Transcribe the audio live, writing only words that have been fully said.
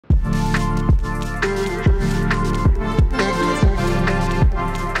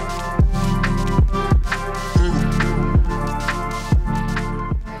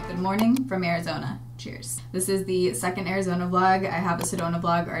morning from Arizona. Cheers. This is the second Arizona vlog. I have a Sedona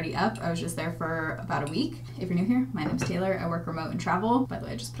vlog already up. I was just there for about a week. If you're new here, my name's Taylor. I work remote and travel. By the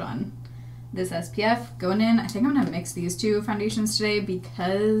way, I just put on this SPF. Going in, I think I'm gonna mix these two foundations today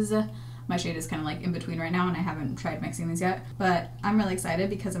because my shade is kind of like in between right now and I haven't tried mixing these yet. But I'm really excited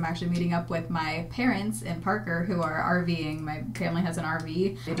because I'm actually meeting up with my parents in Parker who are RVing. My family has an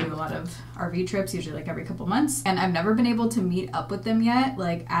RV. They do a lot of RV trips, usually like every couple months. And I've never been able to meet up with them yet,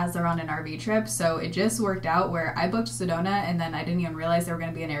 like as they're on an RV trip. So it just worked out where I booked Sedona and then I didn't even realize they were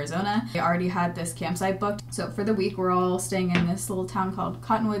gonna be in Arizona. They already had this campsite booked. So for the week, we're all staying in this little town called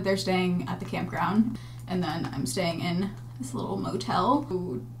Cottonwood. They're staying at the campground. And then I'm staying in this little motel.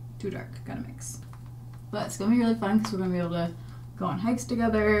 Ooh, too dark, gotta mix. But it's gonna be really fun because we're gonna be able to go on hikes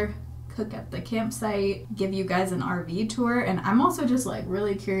together, cook at the campsite, give you guys an RV tour. And I'm also just like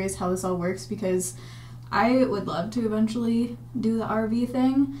really curious how this all works because I would love to eventually do the RV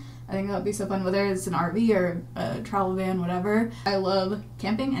thing. I think that would be so fun, whether it's an RV or a travel van, whatever. I love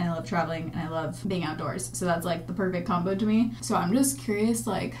camping and I love traveling and I love being outdoors. So that's like the perfect combo to me. So I'm just curious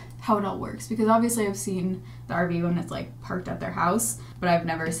like how it all works because obviously I've seen the RV when it's like parked at their house, but I've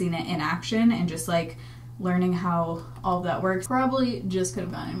never seen it in action, and just like learning how all of that works. Probably just could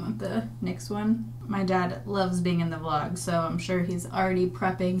have gone in with the next one. My dad loves being in the vlog, so I'm sure he's already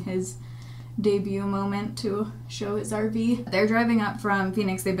prepping his debut moment to show his RV. They're driving up from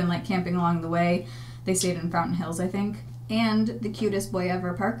Phoenix. They've been like camping along the way. They stayed in Fountain Hills, I think. And the cutest boy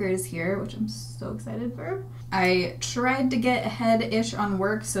ever, Parker, is here, which I'm so excited for. I tried to get ahead-ish on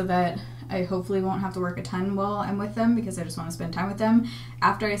work so that I hopefully won't have to work a ton while I'm with them because I just want to spend time with them.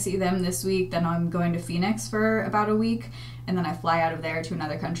 After I see them this week, then I'm going to Phoenix for about a week, and then I fly out of there to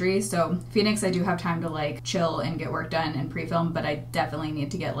another country. So Phoenix, I do have time to like chill and get work done and pre-film, but I definitely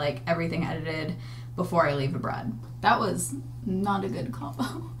need to get like everything edited before I leave abroad. That was not a good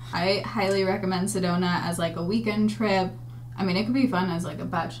combo. I highly recommend Sedona as like a weekend trip. I mean, it could be fun as like a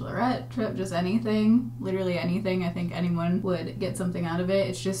bachelorette trip, just anything, literally anything. I think anyone would get something out of it.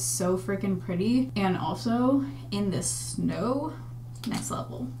 It's just so freaking pretty. And also in the snow, next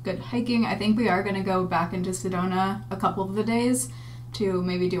level. Good hiking. I think we are gonna go back into Sedona a couple of the days to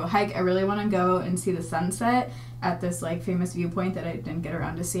maybe do a hike. I really wanna go and see the sunset at this like famous viewpoint that I didn't get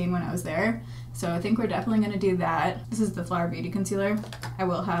around to seeing when I was there. So I think we're definitely gonna do that. This is the Flower Beauty Concealer. I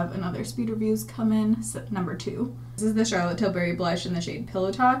will have another speed reviews come in, so number 2. This is the Charlotte Tilbury Blush in the shade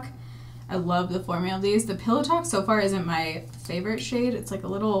Pillow Talk. I love the formula of these. The Pillow Talk so far isn't my favorite shade. It's like a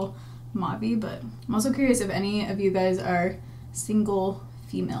little mauve-y, but I'm also curious if any of you guys are single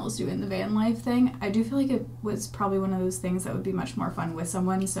females doing the van life thing. I do feel like it was probably one of those things that would be much more fun with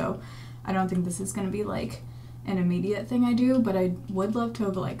someone, so I don't think this is gonna be like an immediate thing I do, but I would love to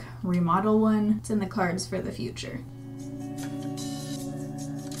like remodel one. It's in the cards for the future.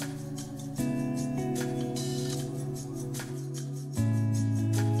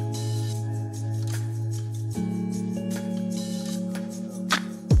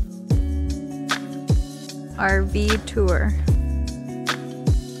 RV tour.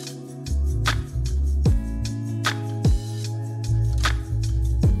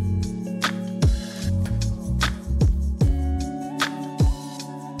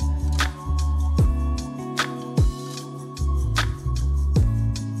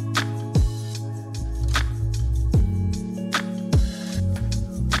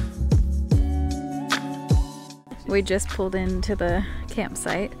 We just pulled into the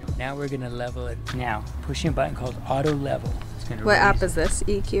campsite. Now we're gonna level it. Now, pushing a button called auto level. It's gonna What app is this?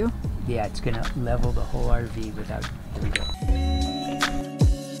 EQ? Yeah, it's gonna level the whole RV without, there we go.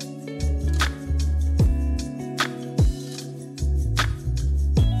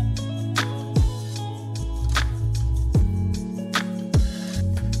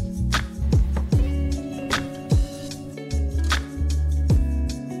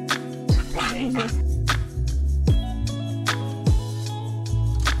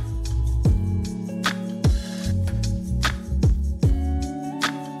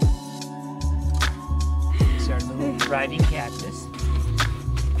 Riding cactus.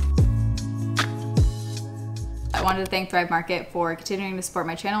 I wanted to thank Thrive Market for continuing to support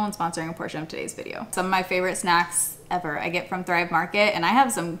my channel and sponsoring a portion of today's video. Some of my favorite snacks ever I get from Thrive Market, and I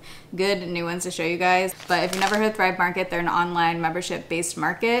have some good new ones to show you guys. But if you've never heard of Thrive Market, they're an online membership-based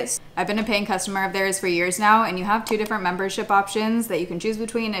market. I've been a paying customer of theirs for years now, and you have 2 different membership options that you can choose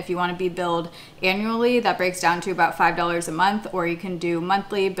between. If you want to be billed annually, that breaks down to about $5 a month, or you can do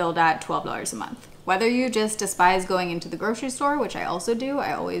monthly, billed at $12 a month. Whether you just despise going into the grocery store, which I also do,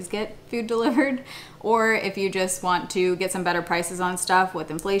 I always get food delivered, or if you just want to get some better prices on stuff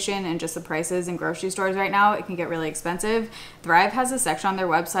with inflation and just the prices in grocery stores right now, it can get really expensive. Thrive has a section on their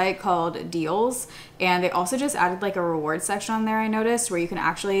website called deals, and they also just added like a reward section on there, I noticed, where you can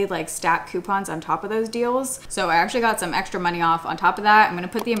actually like stack coupons on top of those deals. So I actually got some extra money off on top of that. I'm gonna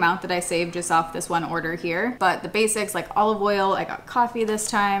put the amount that I saved just off this one order here, but the basics like olive oil, I got coffee this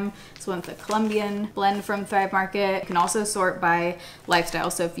time. This one's a Colombian blend from Thrive Market. You can also sort by lifestyle.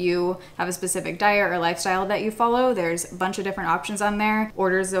 So if you have a specific diet or lifestyle that you follow, there's a bunch of different options on there.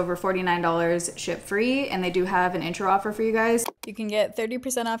 Orders over $49 ship free, and they do have an intro offer for you guys. You can get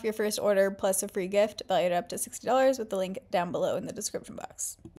 30% off your first order plus a free gift valued up to $60 with the link down below in the description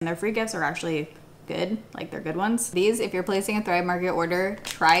box. And their free gifts are actually good, like they're good ones. These, if you're placing a Thrive Market order,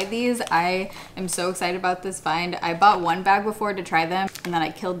 try these. I am so excited about this find. I bought one bag before to try them, and then I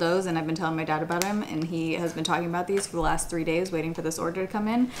killed those, and I've been telling my dad about them, and he has been talking about these for the last 3 days waiting for this order to come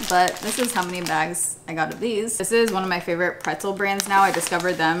in. But this is how many bags I got of these. This is one of my favorite pretzel brands now. I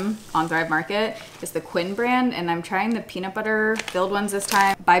discovered them on Thrive Market. It's the Wynn brand, and I'm trying the peanut butter filled ones this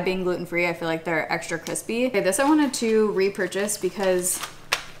time. By being gluten-free, I feel like they're extra crispy. Okay, this I wanted to repurchase because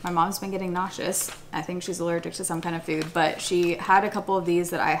my mom's been getting nauseous. I think she's allergic to some kind of food, but she had a couple of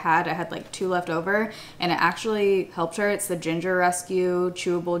these that I had like 2 left over, and it actually helped her. It's the Ginger Rescue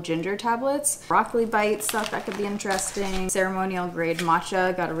Chewable Ginger Tablets. Broccoli Bite stuff, that could be interesting. Ceremonial grade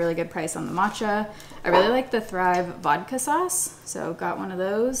matcha, got a really good price on the matcha. I really like the Thrive vodka sauce, so got one of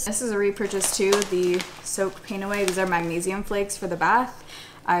those. This is a repurchase too, the Soak Pain Away. These are magnesium flakes for the bath.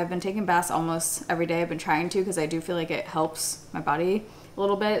 I've been taking baths almost every day. I've been trying to because I do feel like it helps my body a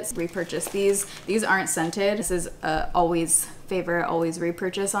little bit. Repurchase these. These aren't scented. This is always favorite, always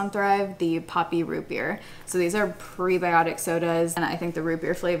repurchase on Thrive, the Poppy Root Beer. So these are prebiotic sodas, and I think the root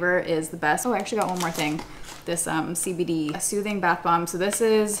beer flavor is the best. Oh, I actually got one more thing. This CBD soothing bath bomb. So this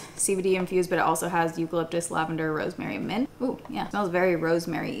is CBD infused, but it also has eucalyptus, lavender, rosemary, and mint. Ooh, yeah, smells very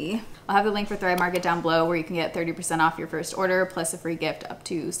rosemary-y. I'll have the link for Thrive Market down below where you can get 30% off your first order plus a free gift up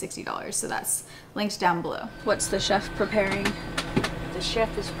to $60. So that's linked down below. What's the chef preparing? The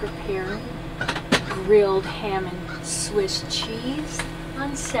chef is preparing grilled ham and Swiss cheese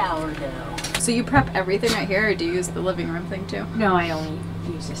on sourdough. So you prep everything right here, or do you use the living room thing too? No, I only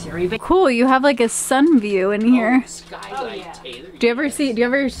use this area. But cool, you have like a sun view in here. Skylight, yeah. Do you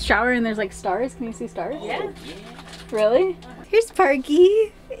ever shower and there's like stars? Can you see stars? Yeah. Really? Here's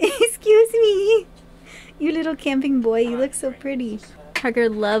Parky. Excuse me. You little camping boy, you look so pretty. Parker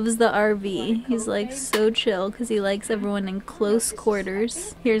loves the RV. He's like so chill because he likes everyone in close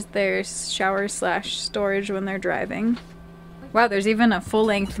quarters. Here's their shower / storage when they're driving. Wow, there's even a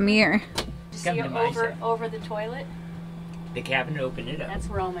full-length mirror. See over the toilet? The cabinet, open it up. That's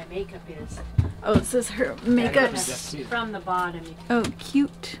where all my makeup is. Oh, this is her makeup. From the bottom. Oh,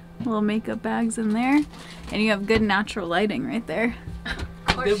 cute. Little makeup bags in there. And you have good natural lighting right there.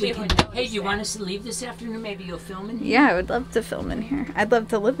 Of course you would hey, do you want us to leave this afternoon? Maybe you'll film in here? Yeah, I would love to film in here. I'd love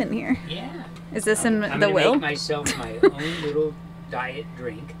to live in here. Yeah. Is this in I'm the gonna will? make myself my own little diet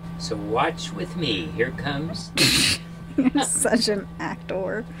drink. So watch with me. Here comes. You're such an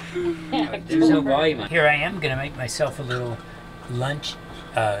actor. There's no volume on. Here I am gonna make myself a little lunch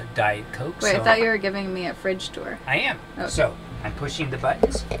Diet Coke. Wait, so I thought you were giving me a fridge tour. I am. Okay. So I'm pushing the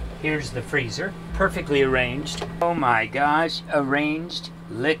buttons. Here's the freezer, perfectly arranged. Oh my gosh, arranged.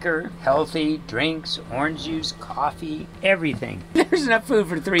 Liquor, healthy, drinks, orange juice, coffee, everything. There's enough food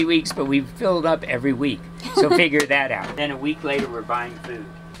for 3 weeks, but we've filled up every week. So figure that out. Then a week later, we're buying food.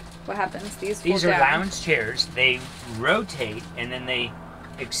 What happens? These are lounge chairs. They rotate and then they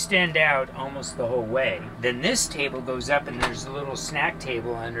extend out almost the whole way. Then this table goes up and there's a little snack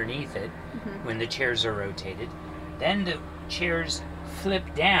table underneath it when the chairs are rotated. Then the chairs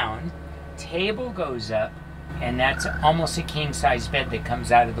flip down, table goes up, and that's almost a king-size bed that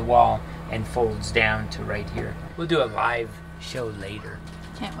comes out of the wall and folds down to right here. We'll do a live show later.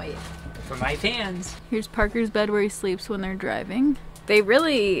 Can't wait. For my fans. Here's Parker's bed where he sleeps when they're driving. They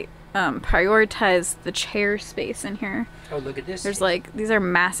really prioritize the chair space in here. Oh, look at this. There's like, these are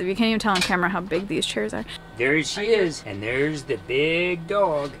massive. You can't even tell on camera how big these chairs are. There she is, and there's the big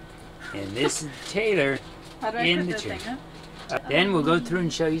dog, and this is Taylor in the chair. Then we'll go through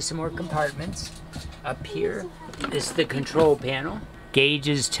and show you some more compartments. Up here is the control panel.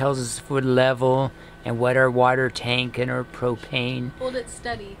 Gauges tells us foot level and what our water tank and our propane. Hold it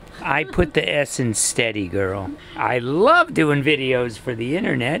steady. I put the S in steady, girl. I love doing videos for the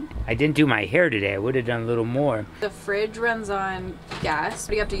internet. I didn't do my hair today. I would have done a little more. The fridge runs on gas. What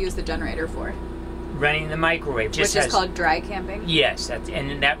do you have to use the generator for? running the microwave. Which is called dry camping? Yes,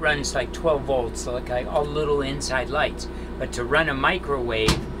 and that runs like 12 volts, so like all little inside lights. But to run a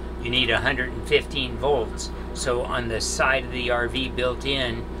microwave, you need 115 volts. So on the side of the RV built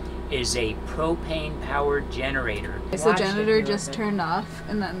in is a propane-powered generator. So the generator just turned off,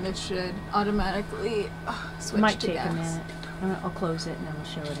 and then this should automatically switch to gas. Might take a minute. I'll close it and then we'll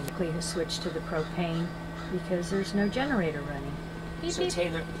show it. Quickly switch to the propane because there's no generator running. Beep, So beep.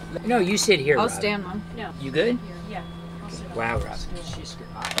 Taylor, no, you sit here, I'll Rob. stand one. No. You good? Yeah. I'll sit on Wow, it. Rob. She's good.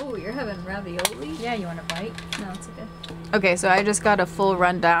 Oh, you're having ravioli? Yeah, you want a bite? No, it's okay. Okay, so I just got a full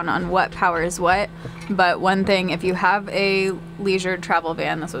rundown on what powers what, but one thing, if you have a leisure travel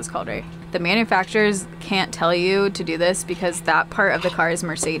van, that's what it's called, right? The manufacturers can't tell you to do this because that part of the car is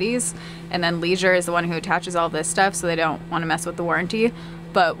Mercedes, and then leisure is the one who attaches all this stuff, so they don't want to mess with the warranty.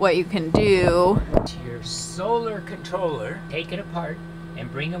 But what you can do... To your solar controller, take it apart and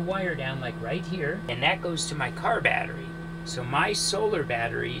bring a wire down like right here, and that goes to my car battery. So my solar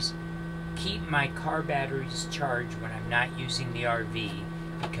batteries keep my car batteries charged when I'm not using the RV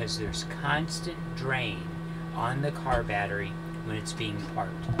because there's constant drain on the car battery when it's being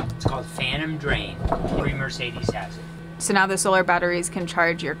parked. It's called phantom drain. Every Mercedes has it. So now the solar batteries can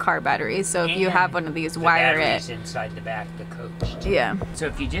charge your car batteries. So if you And have one of these, the wire battery's it. inside the back of the coach. Yeah. So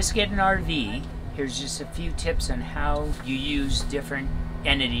if you just get an RV, here's just a few tips on how you use different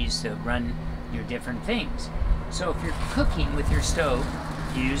entities to run your different things. So if you're cooking with your stove,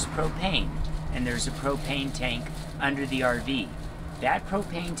 you use propane, and there's a propane tank under the RV. That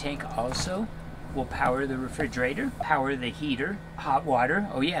propane tank also will power the refrigerator, power the heater, hot water.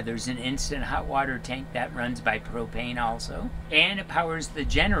 Oh yeah, there's an instant hot water tank that runs by propane also. And it powers the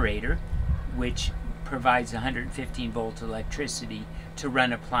generator, which provides 115 volt electricity to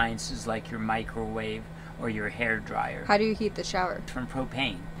run appliances like your microwave or your hair dryer. How do you heat the shower? From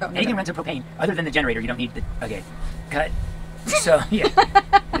propane. Oh, Anything runs on propane, other than the generator, you don't need the, okay, cut. So yeah,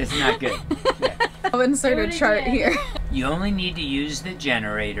 it's not good. Yeah. I'll insert a chart here. You only need to use the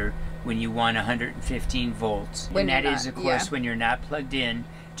generator when you want 115 volts. When and that you're is, not, of course, yeah. when you're not plugged in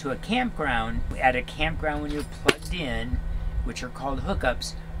to a campground. At a campground, when you're plugged in, which are called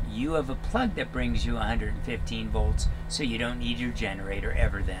hookups, you have a plug that brings you 115 volts, so you don't need your generator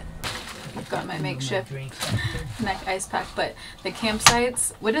ever then. I've got my makeshift neck ice pack, but the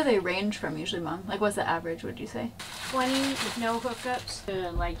campsites, what do they range from usually, Mom? Like, what's the average, would you say? 20 with no hookups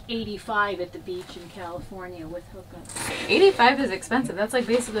to like 85 at the beach in California with hookups. 85 is expensive. That's like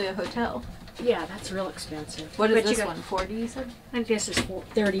basically a hotel. Yeah, that's real expensive. What is But you this got- one? 40, you said? I guess it's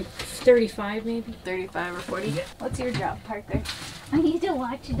 35 maybe. 35 or 40? Yeah. What's your job, Parker? I need to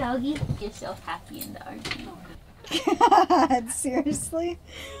watch a doggy get so happy in the RV. God, seriously?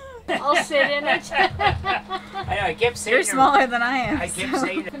 I'll sit in it. I know, I kept saying You're smaller than I am. I kept so-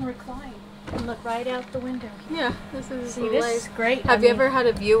 saying You can recline and look right out the window. Yeah, this is See, this is great. Have you ever had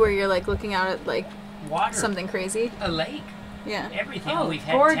a view where you're like looking out at like water, something crazy? a lake, Yeah. everything. Oh, We've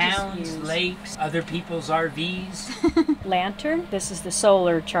had gorgeous towns, views. lakes, other people's RVs. Lantern. This is the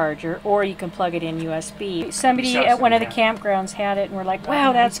solar charger, or you can plug it in USB. Somebody So- at one of the yeah. campgrounds had it, and we're like,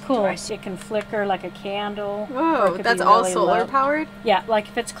 "Wow, that's cool! It can flicker like a candle." or it Whoa, could that's be all really solar low. powered? Yeah, like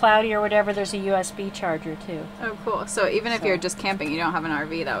if it's cloudy or whatever, there's a USB charger too. Oh, cool. So even if So- you're just camping, you don't have an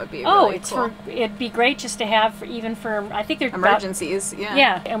RV, that would be Oh, really it's cool. it'd be great just to have for, even for, I think there's Emergencies, yeah.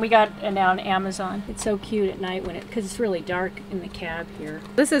 Yeah, and we got it now on Amazon. It's so cute at night because it's really dark in the cab here.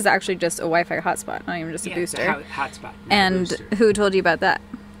 This is actually just a Wi-Fi hotspot, not even just a Yeah, booster. hotspot. not a And booster. who told you about that?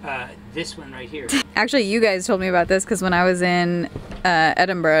 This one right here. Actually, you guys told me about this because when I was in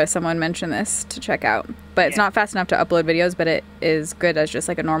Edinburgh, someone mentioned this to check out. But it's Yeah. not fast enough to upload videos, but it is good as just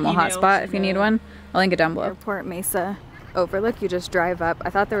like a normal Emails hotspot if you and, need one. I'll link it down below. Airport Mesa overlook, you just drive up. I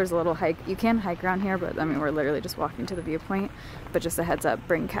thought there was a little hike. You can hike around here, but I mean, we're literally just walking to the viewpoint. But just a heads up,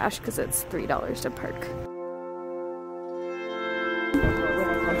 bring cash because it's $3 to park.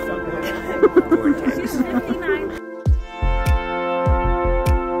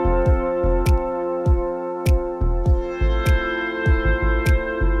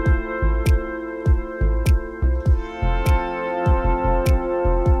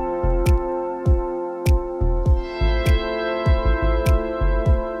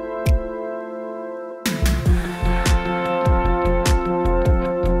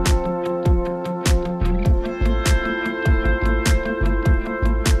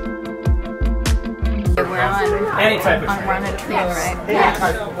 We're on a trail, right?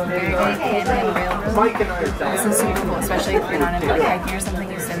 Yeah. Very good canyon railroad. This is super cool, especially if you're not into like hiking or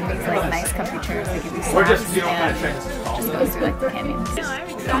something. You sit in these like nice comfy chairs that give you snacks and just goes through like the canyons.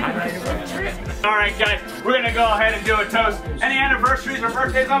 All right, guys, we're gonna go ahead and do a toast. Any anniversaries or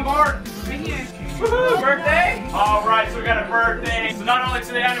birthdays on board? Woohoo, birthday! All right, so we got a birthday. So not only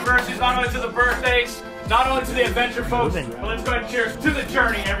to the anniversaries, not only to the birthdays, not only to the adventure folks, but let's go ahead and cheers to the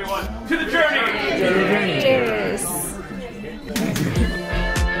journey, everyone. To the journey! Cheers.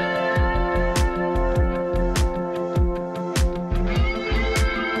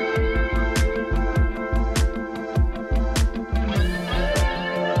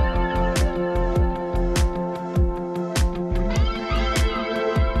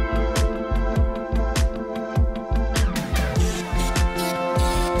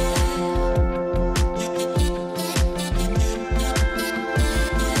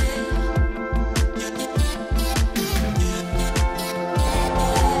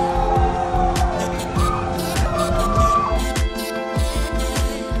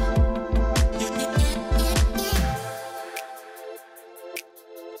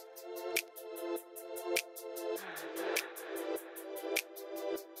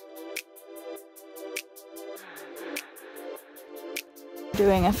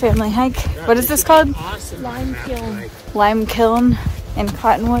 Doing a family hike. What is this called? Lime kiln. Lime Kiln in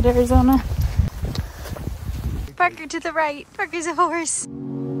Cottonwood, Arizona. Parker to the right. Parker's a horse.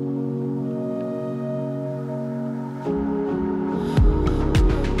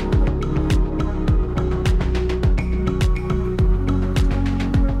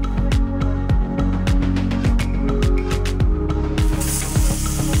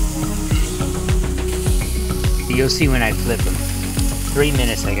 You'll see when I flip them. 3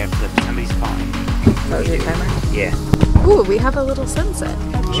 minutes I got flipped. Somebody's calling. That was your timer? Yeah. Ooh, we have a little sunset,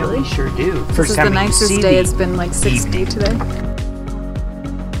 actually. Yeah, we sure do. This is the nicest day. It's been like 60 today.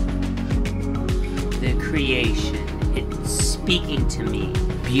 The creation. It's speaking to me.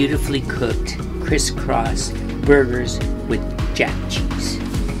 Beautifully cooked, crisscross burgers with jack cheese.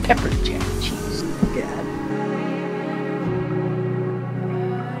 Pepper jack cheese. God.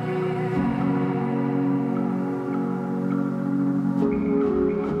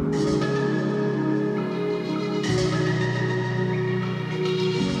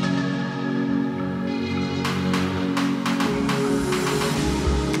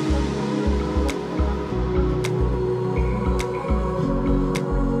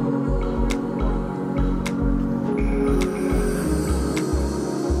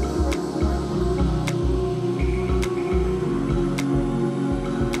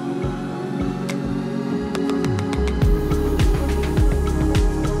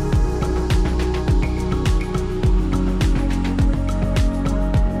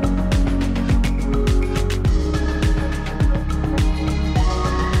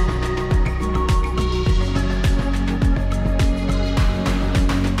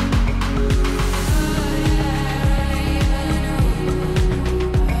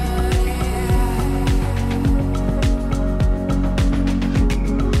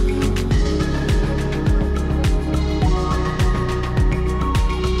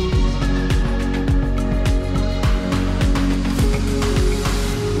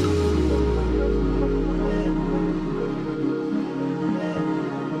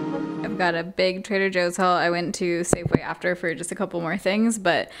 Got a big Trader Joe's haul. I went to Safeway after for just a couple more things,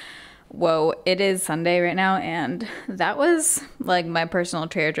 but whoa, it is Sunday right now, and that was like my personal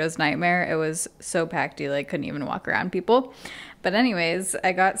Trader Joe's nightmare. It was so packed you like couldn't even walk around people. But anyways,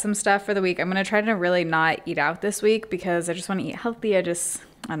 I got some stuff for the week. I'm gonna try to really not eat out this week because I just want to eat healthy. I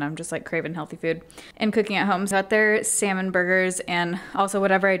don't know, I'm just like craving healthy food and cooking at home. So got their salmon burgers, and also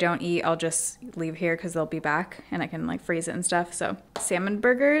whatever I don't eat, I'll just leave here because they'll be back and I can like freeze it and stuff. So salmon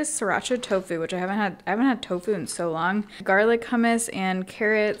burgers, sriracha tofu, which I haven't had tofu in so long. Garlic hummus and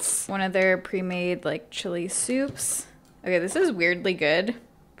carrots. One of their pre-made like chili soups. Okay, this is weirdly good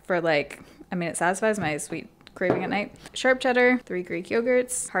for like, I mean, it satisfies my sweet craving at night. Sharp cheddar, 3 Greek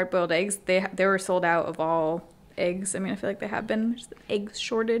yogurts, hard-boiled eggs. They were sold out of all eggs. I mean, I feel like they have been. There's an egg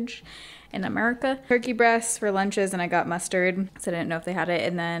shortage in America. Turkey breasts for lunches, and I got mustard, so I didn't know if they had it.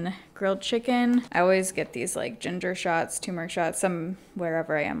 And then grilled chicken. I always get these like ginger shots, turmeric shots, some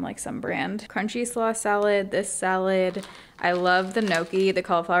wherever I am, like some brand. Crunchy slaw salad, this salad. I love the gnocchi, the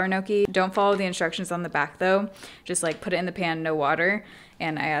cauliflower gnocchi. Don't follow the instructions on the back though. Just like put it in the pan, no water.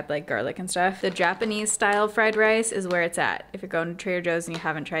 And I add like garlic and stuff. The Japanese style fried rice is where it's at. If you're going to Trader Joe's and you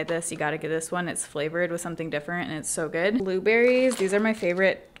haven't tried this, you gotta get this one. It's flavored with something different and it's so good. Blueberries, these are my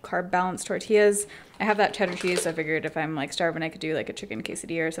favorite carb balanced tortillas. I have that cheddar cheese, so I figured if I'm like starving, I could do like a chicken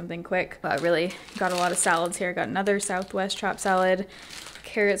quesadilla or something quick. But I really got a lot of salads here. Got another Southwest chopped salad,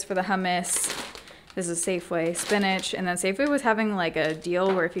 carrots for the hummus. This is Safeway spinach. And then Safeway was having like a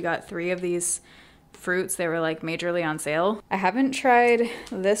deal where if you got 3 of these fruits, they were like majorly on sale. I haven't tried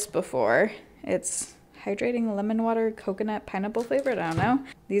this before. It's hydrating lemon water, coconut, pineapple flavored. I don't know.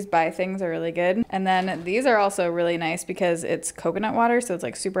 These Bai things are really good. And then these are also really nice because it's coconut water, so it's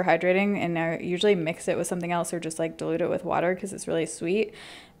like super hydrating, and I usually mix it with something else or just like dilute it with water because it's really sweet.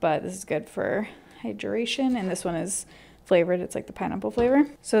 But this is good for hydration, and this one is flavored. It's like the pineapple flavor.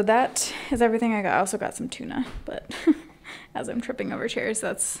 So that is everything I got. I also got some tuna, but as I'm tripping over chairs,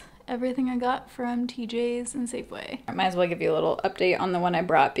 that's everything I got from TJ's and Safeway. I might as well give you a little update on the one I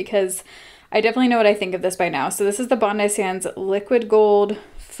brought because I definitely know what I think of this by now. So this is the Bondi Sands Liquid Gold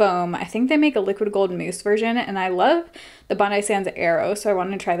Foam. I think they make a liquid gold mousse version, and I love the Bondi Sands Aero, so I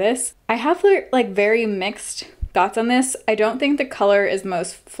wanted to try this. I have like very mixed thoughts on this. I don't think the color is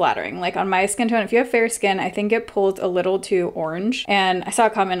most flattering. Like on my skin tone, if you have fair skin, I think it pulls a little too orange. And I saw a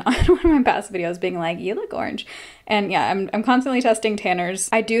comment on one of my past videos being like, you look orange. And yeah, I'm constantly testing tanners.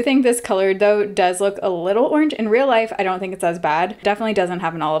 I do think this color though does look a little orange. In real life, I don't think it's as bad. Definitely doesn't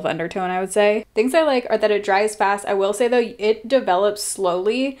have an olive undertone, I would say. Things I like are that it dries fast. I will say though, it develops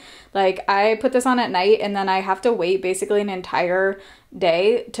slowly. Like I put this on at night and then I have to wait basically an entire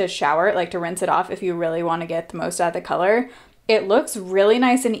day to shower it, like to rinse it off if you really want to get the most out of the color. It looks really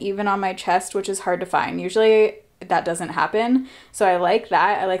nice and even on my chest, which is hard to find. Usually that doesn't happen. So I like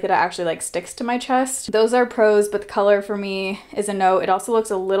that. I like that it actually like sticks to my chest. Those are pros, but the color for me is a no. It also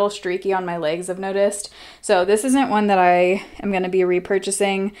looks a little streaky on my legs, I've noticed. So this isn't one that I am going to be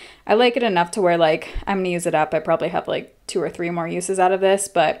repurchasing. I like it enough to where like I'm going to use it up. I probably have like 2 or 3 more uses out of this,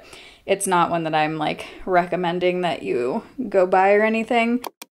 but it's not one that I'm like recommending that you go buy or anything.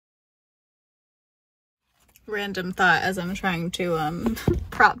 Random thought as I'm trying to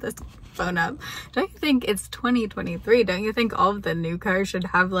prop this phone up. Don't you think it's 2023? Don't you think all of the new cars should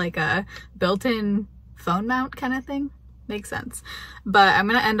have like a built-in phone mount kind of thing? Makes sense. But I'm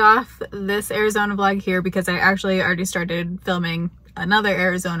gonna end off this Arizona vlog here because I actually already started filming another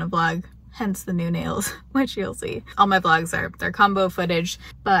Arizona vlog, hence the new nails, which you'll see. All my vlogs they're combo footage,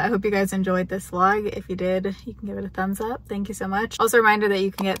 but I hope you guys enjoyed this vlog. If you did, you can give it a thumbs up. Thank you so much. Also a reminder that you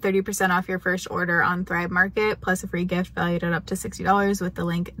can get 30% off your first order on Thrive Market, plus a free gift valued at up to $60 with the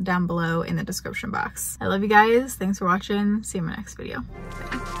link down below in the description box. I love you guys. Thanks for watching. See you in my next video.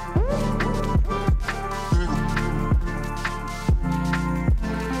 Bye.